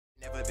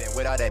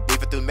with all that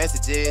beefing through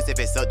messages. If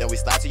it's so, then we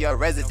slide to your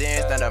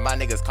residence. None of my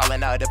niggas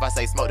calling out if I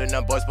say smoke, then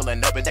them boys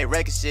pulling up and they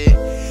wrecking shit.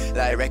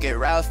 Like Wreck-It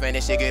Ralph, and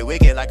this shit get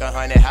wicked like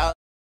 100 house.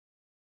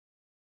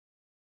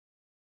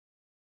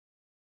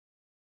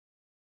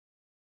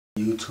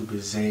 YouTube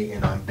is Zay,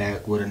 and I'm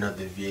back with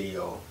another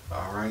video.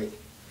 Alright,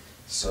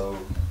 so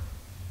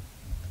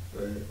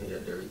yeah,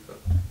 there we go.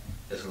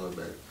 That's a little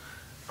better.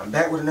 I'm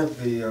back with another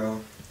video.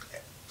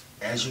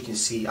 As you can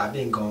see, I've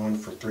been gone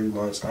for 3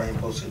 months. I ain't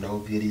posted no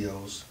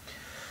videos.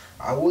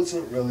 I was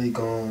really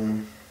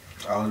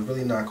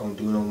not gonna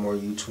do no more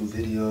YouTube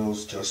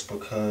videos just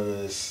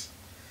because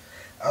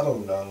I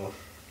don't know.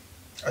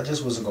 I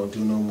just wasn't gonna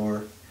do no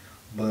more.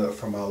 But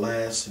for my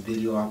last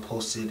video I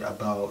posted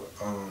about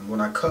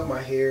when I cut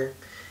my hair,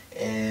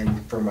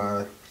 and for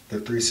the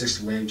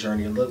 360 wave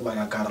journey, it looked like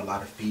I got a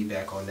lot of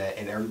feedback on that,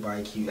 and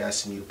everybody keep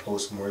asking me to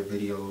post more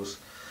videos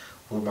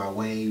with my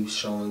waves,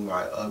 showing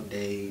my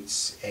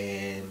updates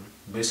and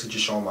basically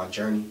just showing my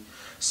journey.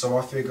 So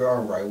I figure,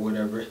 alright,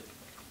 whatever.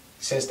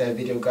 Since that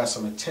video got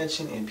some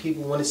attention and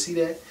people want to see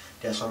that,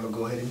 that's what I'm gonna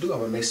go ahead and do. I'm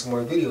gonna make some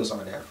more videos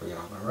on that for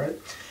y'all. Alright,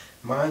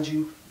 mind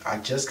you, I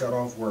just got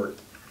off work.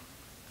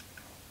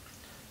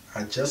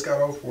 It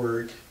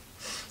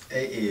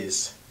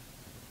is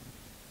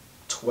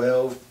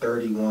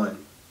 12:31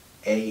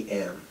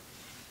 a.m.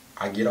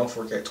 I get off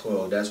work at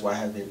 12. That's why I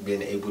haven't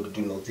been able to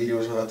do no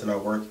videos or nothing. I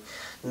work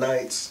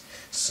nights,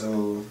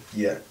 so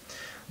yeah.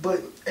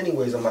 But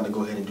anyways, I'm about to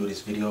go ahead and do this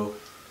video.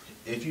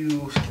 As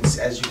you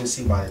can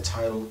see by the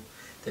title,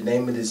 the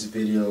name of this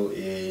video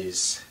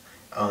is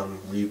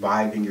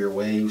reviving your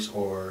waves,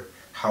 or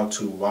how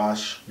to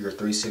wash your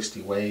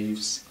 360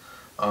 waves.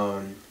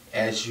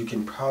 As you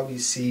can probably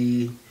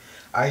see,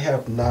 I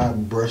have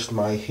not brushed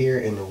my hair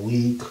in a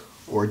week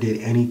or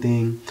did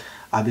anything.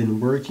 I've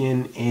been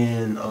working,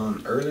 and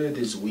earlier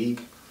this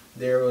week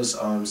there was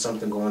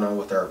something going on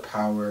with our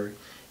power,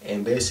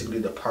 and basically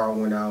the power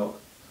went out.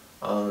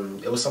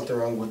 It was something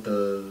wrong with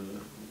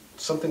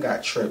something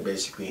got tripped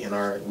basically, and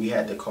we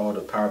had to call the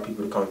power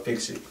people to come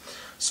fix it.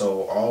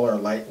 So all our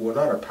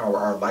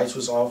our lights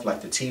was off,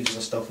 like the TVs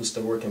and stuff was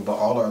still working, but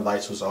all our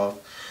lights was off.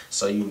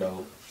 So you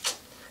know,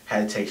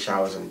 had to take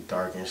showers in the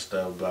dark and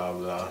stuff, blah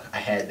blah.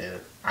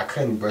 I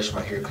couldn't brush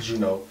my hair because you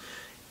know,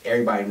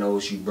 everybody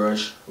knows you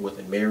brush with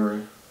a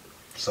mirror.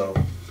 So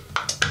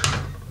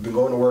been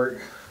going to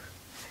work,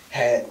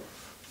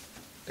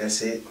 that's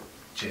it,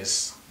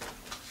 just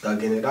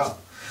thugging it out.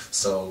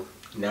 So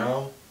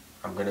now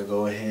I'm gonna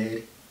go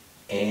ahead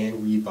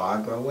and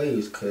revive my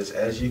waves, because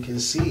as you can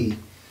see,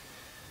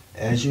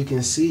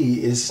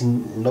 it's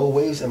no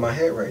waves in my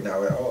head right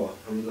now at all.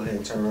 Let me go ahead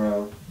and turn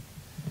around.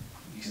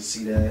 You can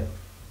see that.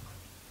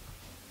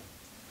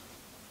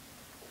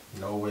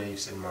 No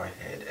waves in my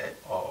head at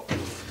all.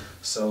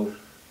 So,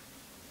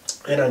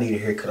 and I need a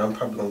haircut. I'm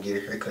probably gonna get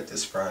a haircut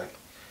this Friday.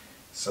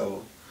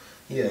 So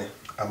yeah,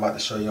 I'm about to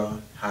show y'all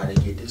how to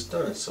get this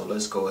done. So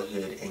let's go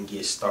ahead and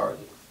get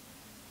started.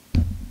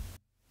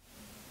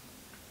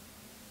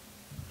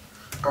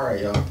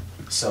 Alright y'all,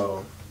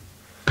 so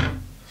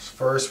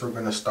first we're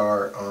gonna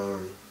start,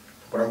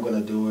 what I'm gonna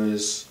do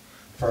is,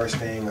 first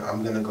thing,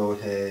 I'm gonna go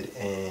ahead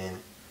and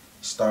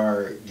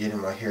start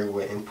getting my hair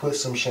wet and put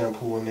some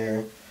shampoo in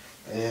there.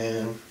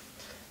 And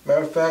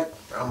matter of fact,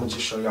 I'm gonna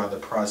just show y'all the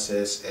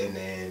process, and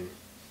then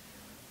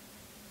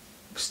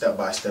step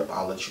by step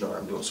I'll let you know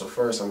what I'm doing. So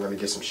first I'm gonna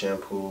get some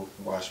shampoo,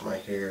 wash my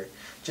hair,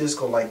 just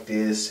go like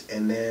this,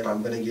 and then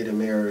I'm gonna get a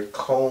mirror,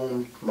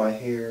 comb my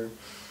hair,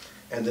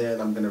 and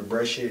then I'm gonna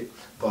brush it.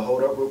 But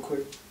hold up real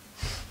quick.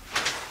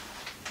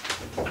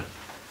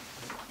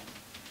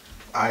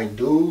 I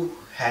do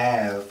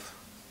have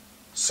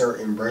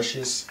certain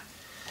brushes.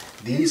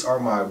 These are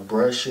my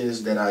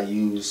brushes that I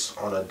use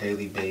on a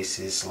daily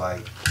basis.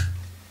 Like,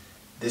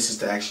 this is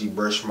to actually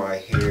brush my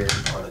hair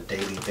on a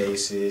daily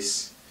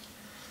basis.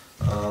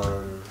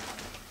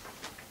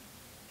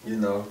 You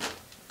know,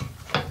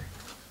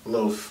 a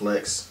little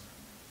flex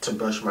to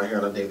brush my hair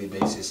on a daily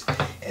basis.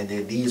 And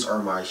then these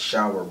are my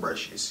shower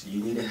brushes.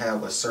 You need to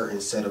have a certain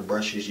set of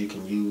brushes you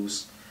can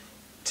use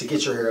to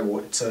get your hair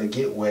wet,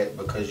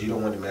 because you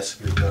don't want to mess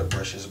up your gut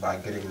brushes by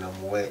getting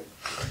them wet.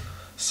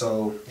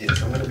 So yes,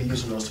 I'm going to be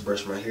using those to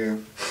brush my hair.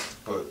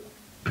 But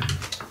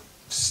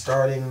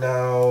starting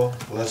now,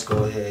 let's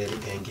go ahead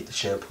and get the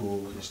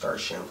shampoo and start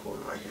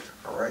shampooing my hair.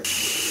 Alright.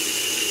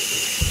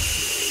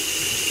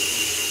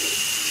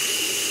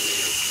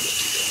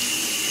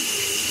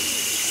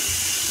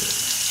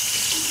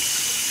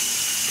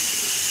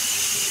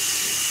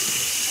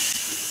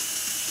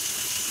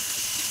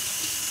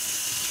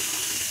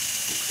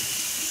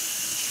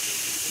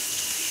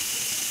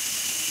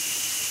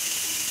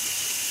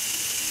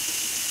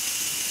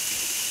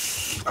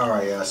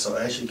 Alright, yeah, so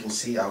as you can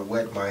see, I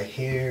wet my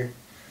hair.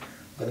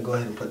 I'm going to go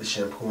ahead and put the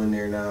shampoo in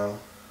there now.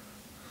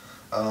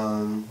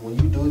 When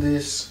you do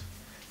this,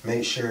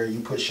 make sure you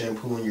put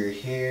shampoo in your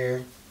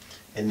hair,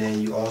 and then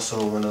you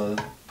also want to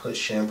put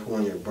shampoo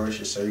on your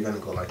brushes. So you're going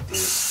to go like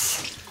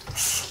this.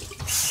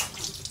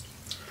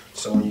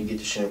 So when you get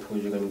the shampoo,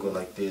 you're going to go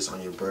like this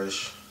on your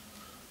brush.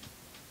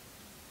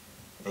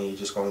 and you're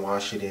just gonna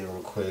wash it in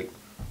real quick.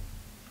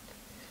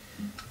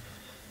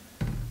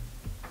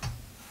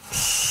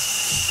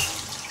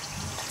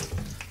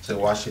 So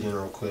wash it in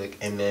real quick,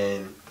 and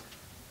then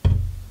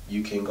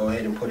you can go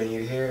ahead and put in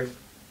your hair.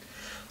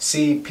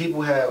 See,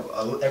 people have,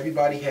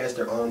 everybody has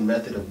their own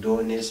method of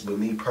doing this, but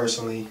me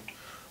personally,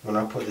 when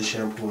I put the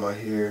shampoo in my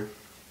hair,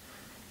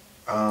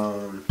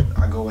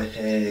 I go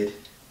ahead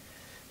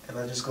and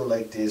I just go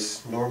like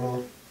this,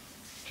 normal,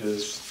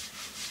 just,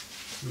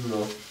 you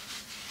know,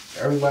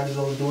 everybody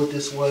don't do it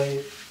this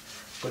way,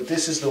 but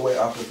this is the way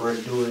I prefer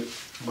to do it,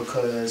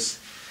 because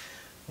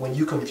when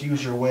you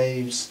confuse your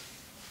waves,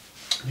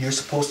 you're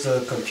supposed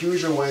to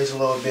confuse your waves a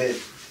little bit,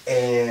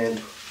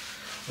 and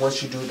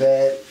once you do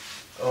that,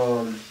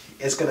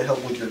 it's going to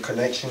help with your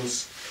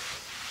connections.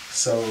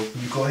 So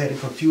you go ahead and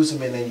confuse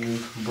them, and then you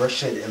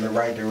brush it in the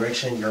right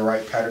direction, your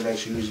right pattern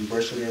that you usually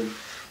brush it in,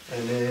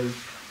 and then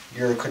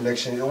your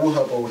connection, it will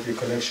help out with your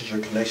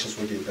connections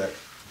will get better.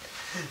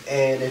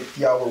 And if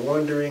y'all were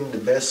wondering, the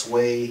best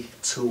way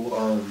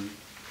to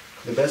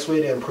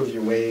improve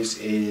your waves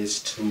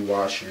is to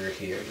wash your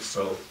hair.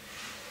 So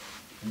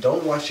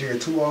don't wash your hair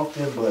too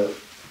often, but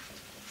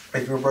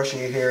if you're brushing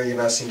your hair and you're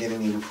not seeing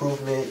any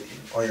improvement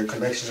on your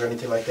connections or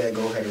anything like that,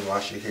 go ahead and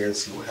wash your hair and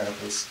see what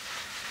happens.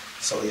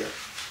 So yeah.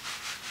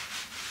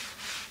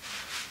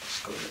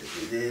 Let's go ahead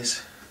and do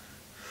this.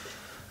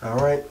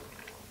 Alright.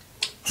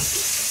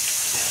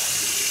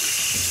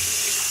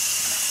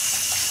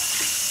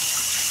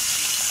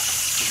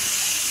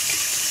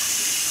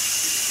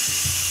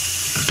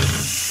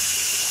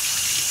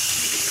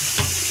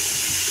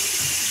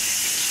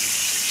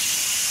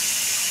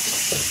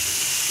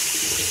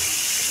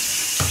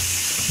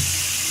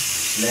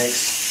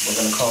 Next, we're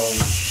gonna comb.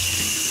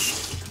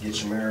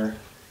 Get your mirror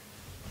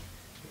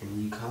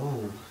and you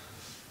comb.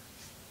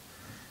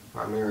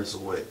 My mirror's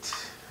wet.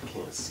 I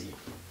can't see.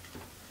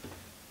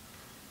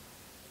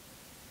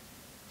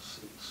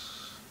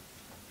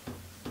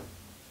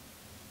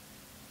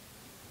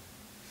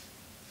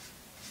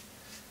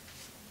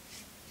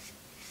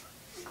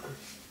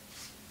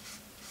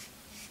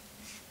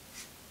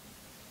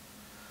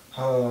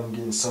 Oh, I'm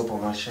getting soap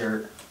on my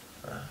shirt.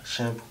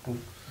 Shampoo.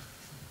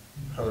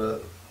 Hold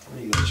up.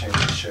 Let me go change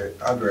the shirt.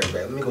 I'll be right back.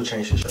 Let me go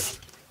change the shirt.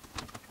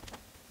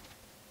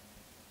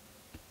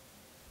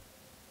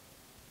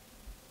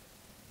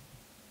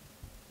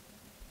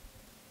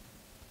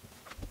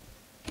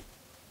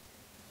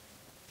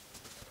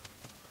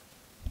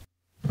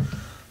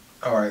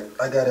 Alright,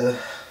 I gotta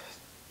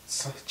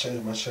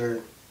change my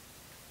shirt.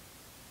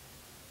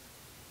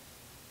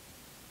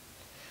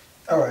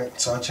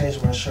 Alright, so I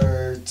changed my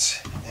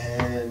shirt,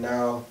 and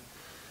now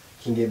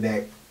I can get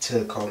back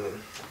to combing.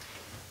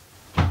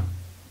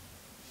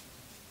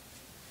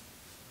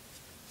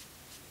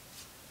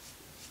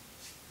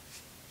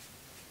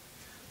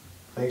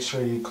 Make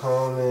sure you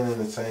comb in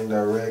the same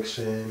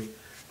direction.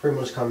 Pretty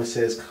much common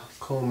says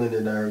comb in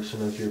the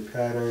direction of your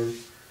pattern.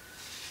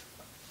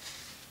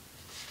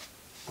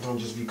 Don't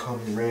just be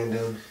combing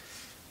random.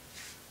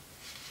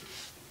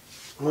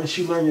 Once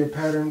you learn your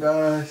pattern,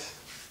 guys,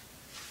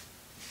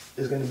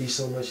 it's going to be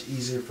so much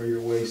easier for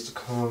your waves to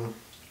comb.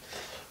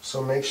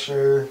 So make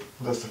sure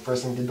that's the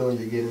first thing you're doing.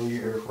 You're getting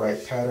your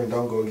right pattern.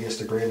 Don't go against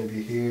the grain of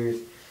your hair.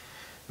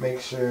 Make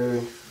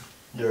sure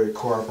you're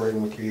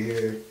cooperating with your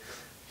hair.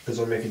 It's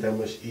gonna make it that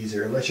much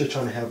easier. Unless you're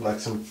trying to have like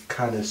some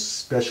kind of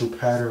special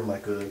pattern,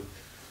 like a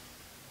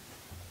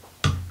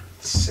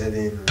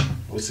 7,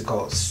 what's it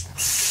called?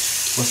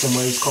 What's some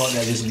waves called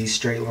that just be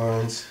straight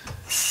lines?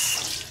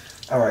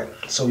 Alright,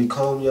 so we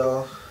comb,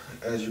 y'all.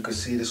 As you can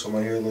see, this is what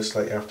my hair looks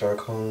like after I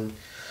comb.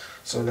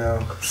 So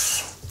now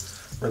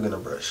we're gonna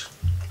brush.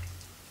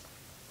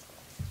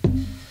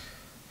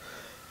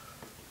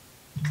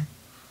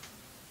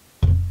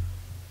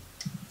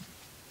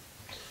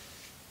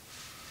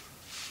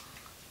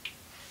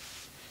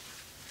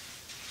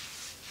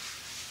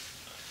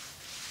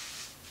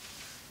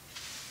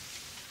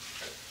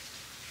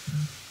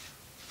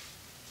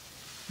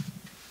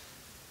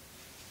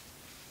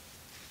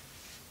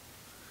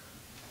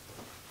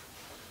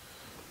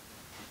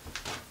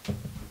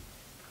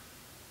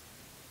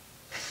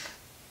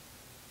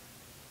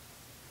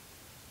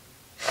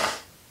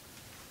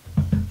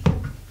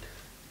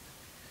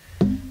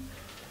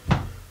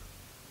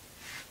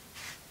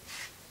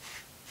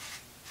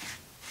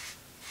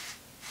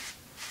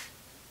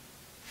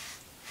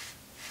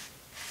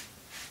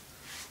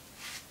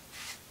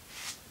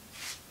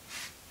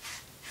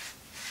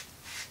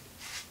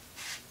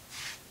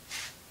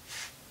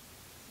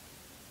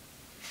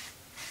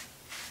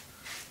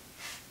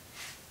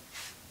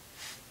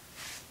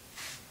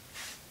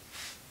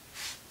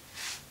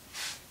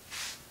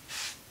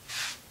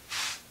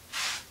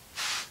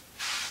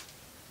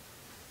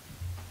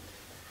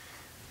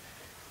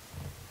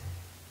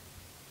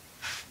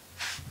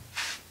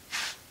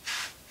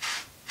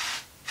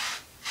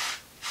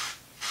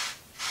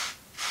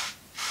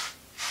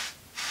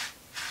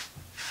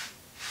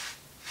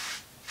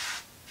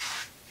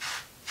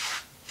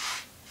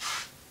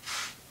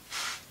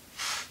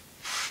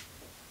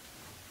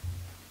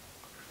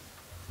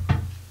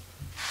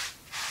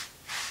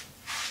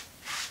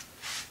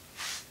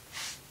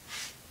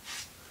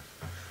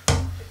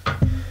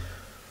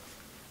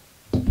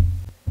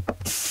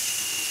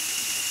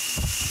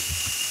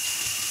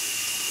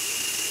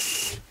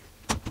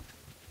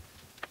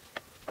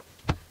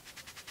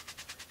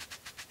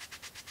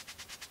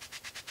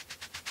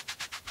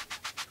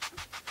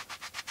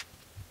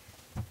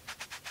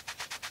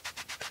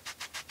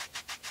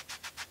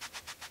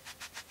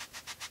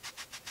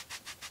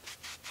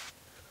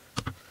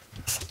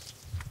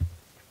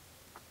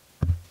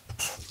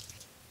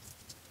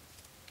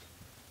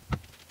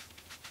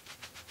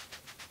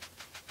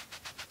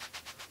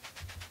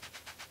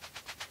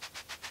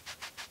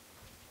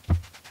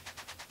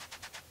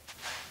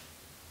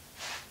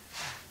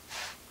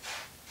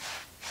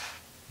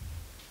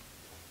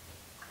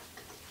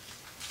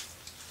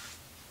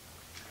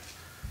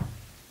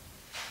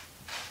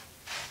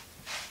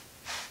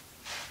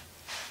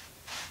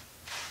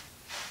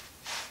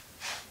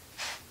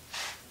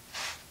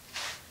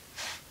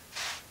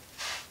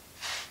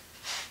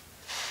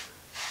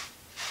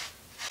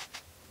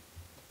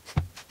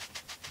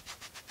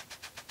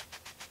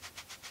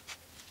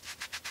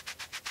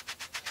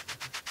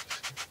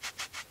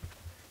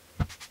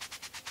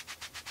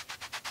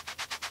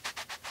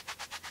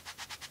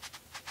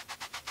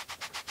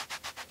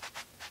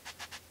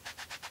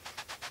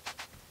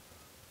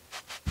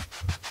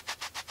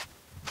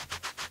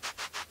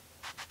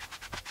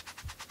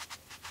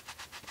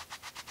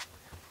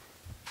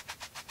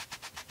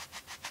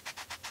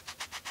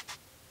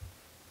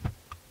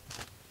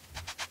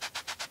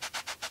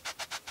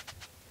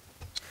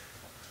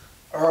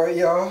 Alright,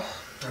 y'all.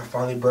 I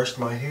finally brushed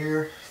my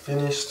hair,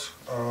 finished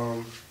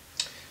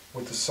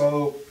with the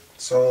soap.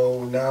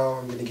 So now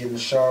I'm gonna get in the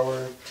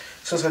shower.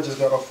 Since I just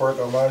got off work,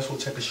 I might as well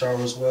take a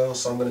shower as well.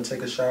 So I'm gonna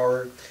take a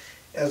shower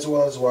as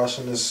well as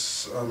washing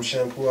this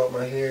shampoo out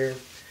my hair.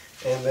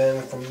 And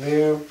then from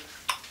there,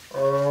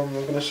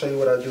 I'm gonna show you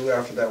what I do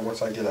after that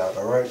once I get out,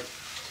 alright?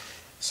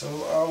 So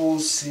I will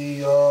see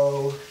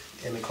y'all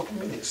in a couple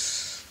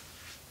minutes.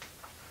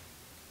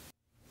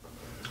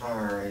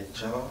 Alright,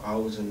 y'all, I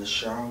was in the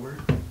shower.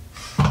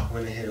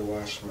 Went ahead and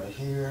washed my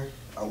hair.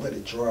 I let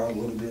it dry a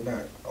little bit,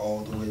 not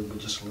all the way, but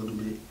just a little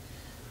bit.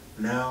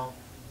 Now,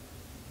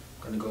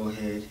 I'm gonna go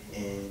ahead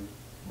and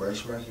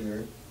brush my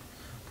hair,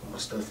 put my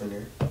stuff in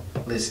there.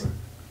 Listen,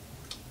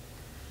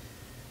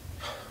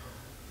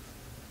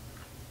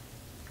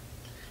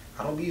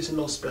 I don't be using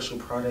no special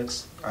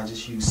products. I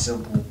just use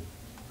simple.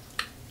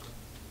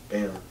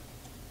 Bam.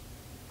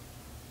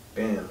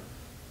 Bam.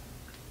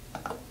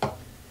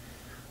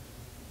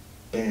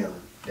 Bam.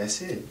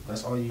 That's it.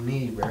 That's all you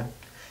need, bro.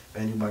 If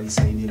anybody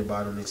say you need to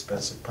buy them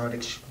expensive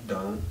products,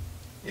 don't.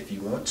 If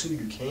you want to,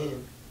 you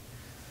can.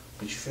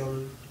 But you feel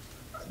me?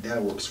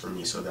 That works for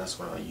me, so that's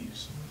what I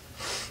use.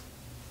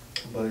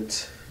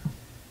 But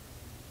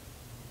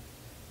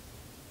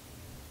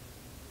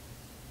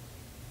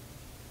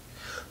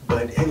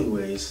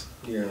anyways,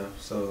 yeah,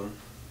 so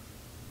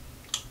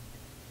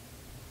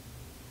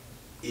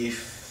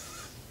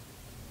if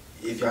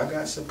y'all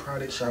got some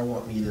products y'all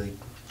want me to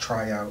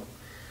try out,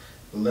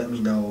 let me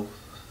know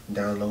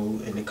down low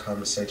in the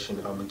comment section,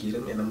 and I'm gonna get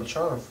them and I'm gonna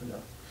try them for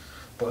y'all.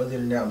 But other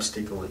than that, I'm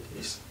sticking with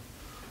this.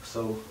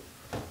 So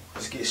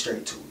let's get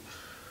straight to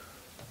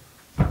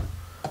it.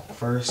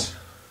 First,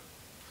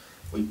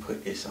 we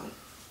put this on.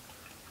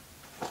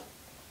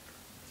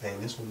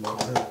 Dang, this one not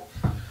good.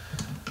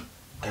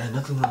 Got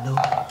nothing to know.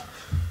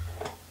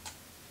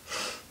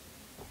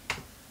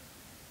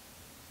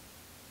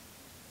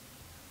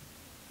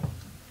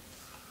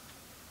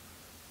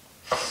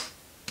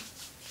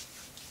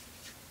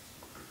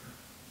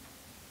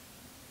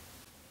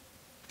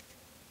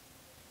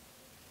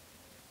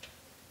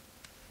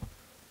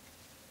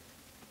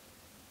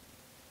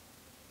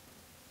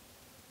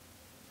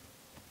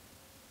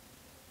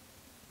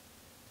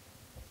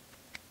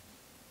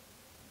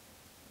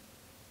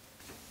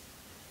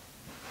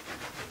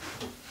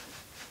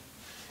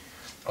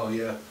 Oh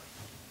yeah,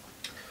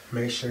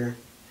 make sure,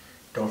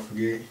 don't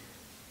forget,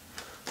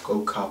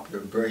 go cop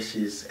your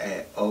brushes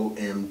at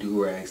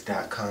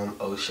omdurags.com,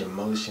 Ocean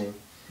Motion.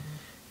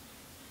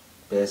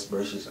 Best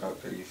brushes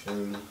out there, you feel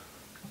me?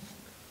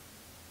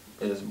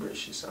 Best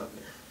brushes out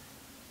there.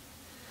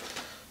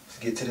 Let's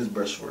get to this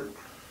brushwork.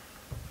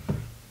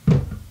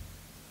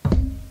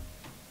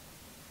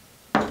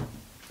 Oh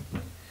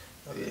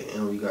yeah,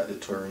 and we got the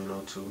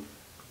Torino too.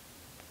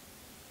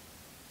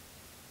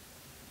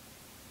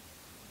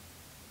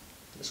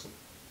 This one.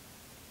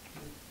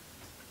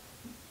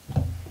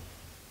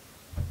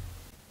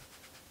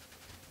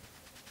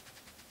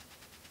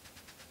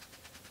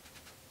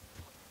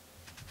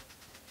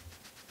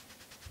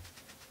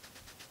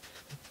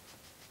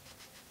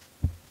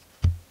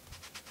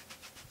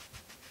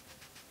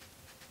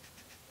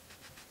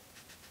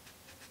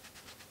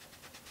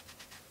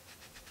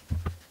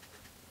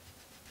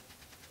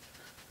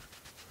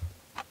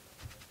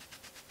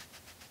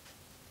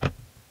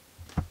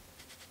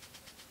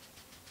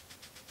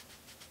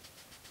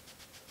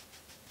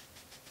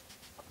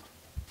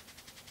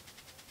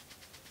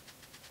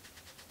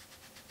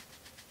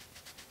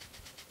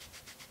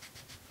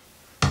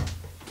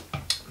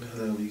 Now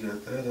that we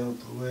got that out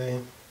the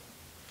way,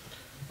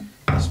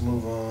 let's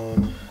move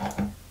on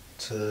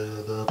to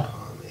the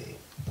pomade.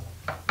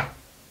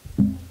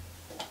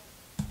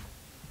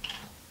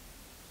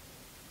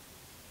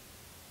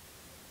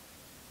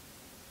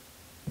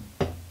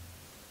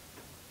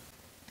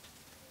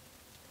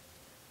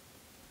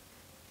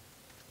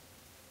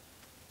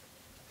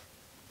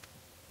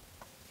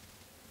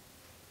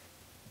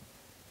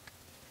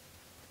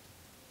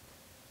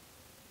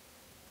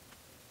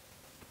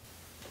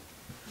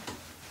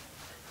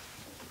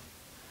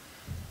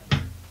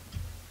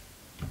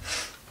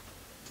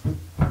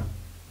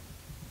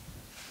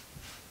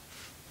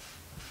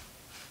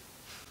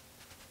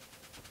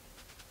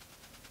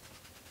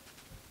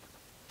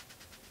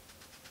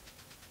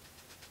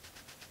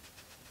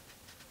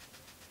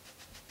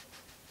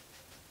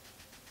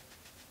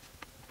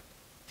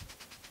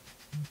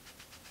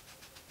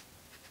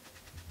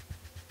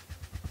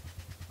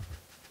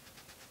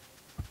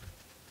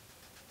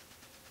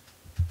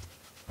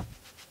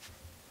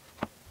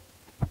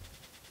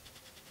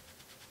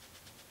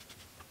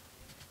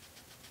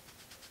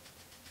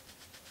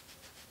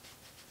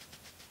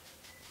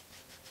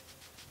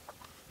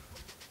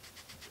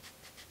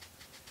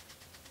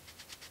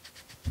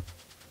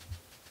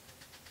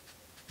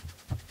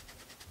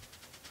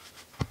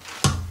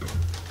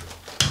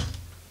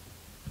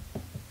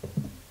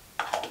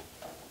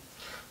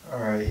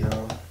 Alright,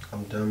 y'all,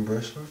 I'm done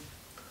brushing.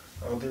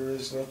 All there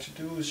is left to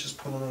do is just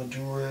put on a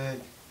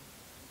durag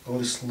go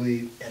to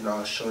sleep, and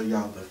I'll show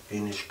y'all the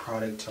finished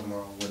product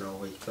tomorrow when I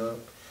wake up,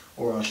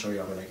 or I'll show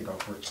y'all when I get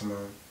off work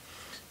tomorrow.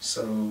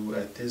 So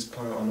at this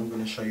point, all I'm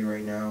going to show you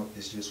right now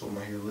is just what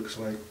my hair looks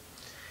like,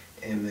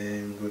 and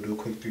then we'll do a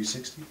quick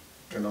 360,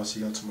 and I'll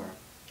see y'all tomorrow.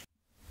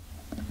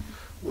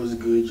 What's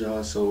good,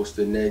 y'all? So it's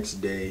the next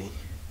day.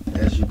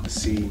 As you can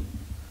see,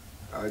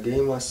 I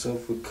gave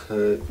myself a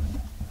cut,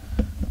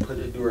 put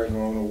the durag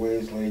on, the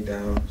waves laid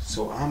down.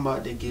 So I'm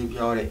about to give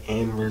y'all the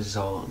end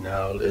result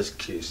now. Let's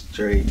get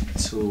straight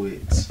to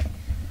it.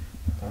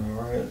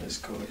 Alright, let's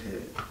go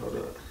ahead. Hold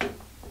up.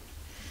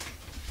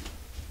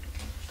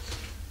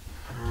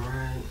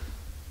 Alright.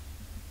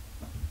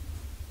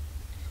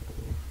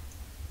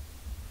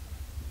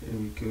 Here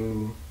we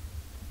go.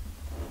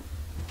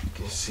 You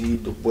can see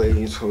the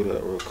waves. Hold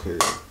up real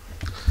quick.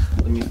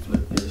 Let me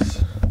flip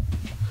this.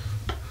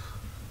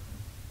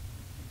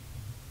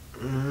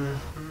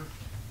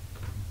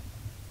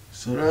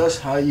 So that's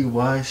how you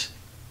watch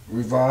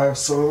revive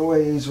some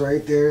waves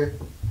right there.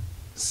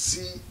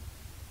 See?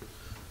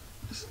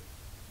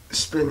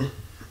 Spinning.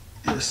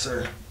 Yes,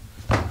 sir.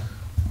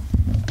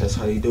 That's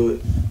how you do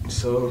it.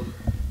 So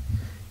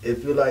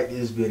if you like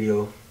this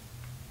video,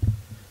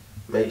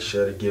 make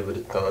sure to give it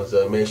a thumbs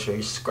up. Make sure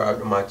you subscribe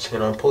to my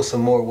channel. I'm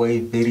posting more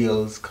wave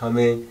videos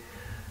coming.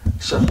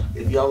 So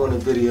if y'all want a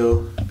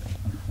video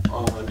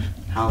on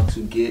how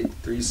to get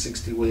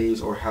 360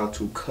 waves or how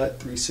to cut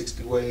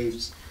 360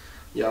 waves,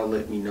 y'all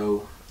let me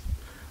know.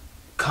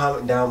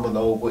 Comment down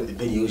below what the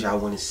videos y'all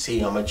want to see.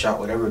 I'm gonna drop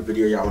whatever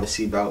video y'all want to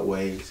see about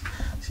waves.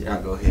 So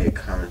y'all go ahead and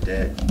comment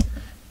that.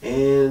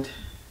 And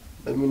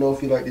let me know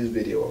if you like this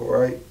video,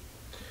 alright?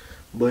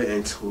 But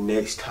until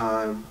next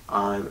time,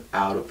 I'm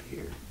out of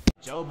here.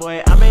 Joe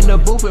boy, I'm in the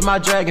booth with my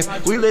dragons.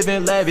 We live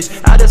in lavish.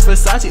 I just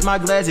Versace my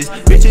glasses.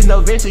 Bitches know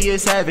Vinci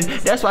is having.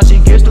 That's why she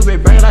gets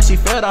stupid brain like she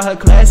failed all her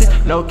classes.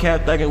 No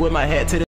cap thugging with my head to the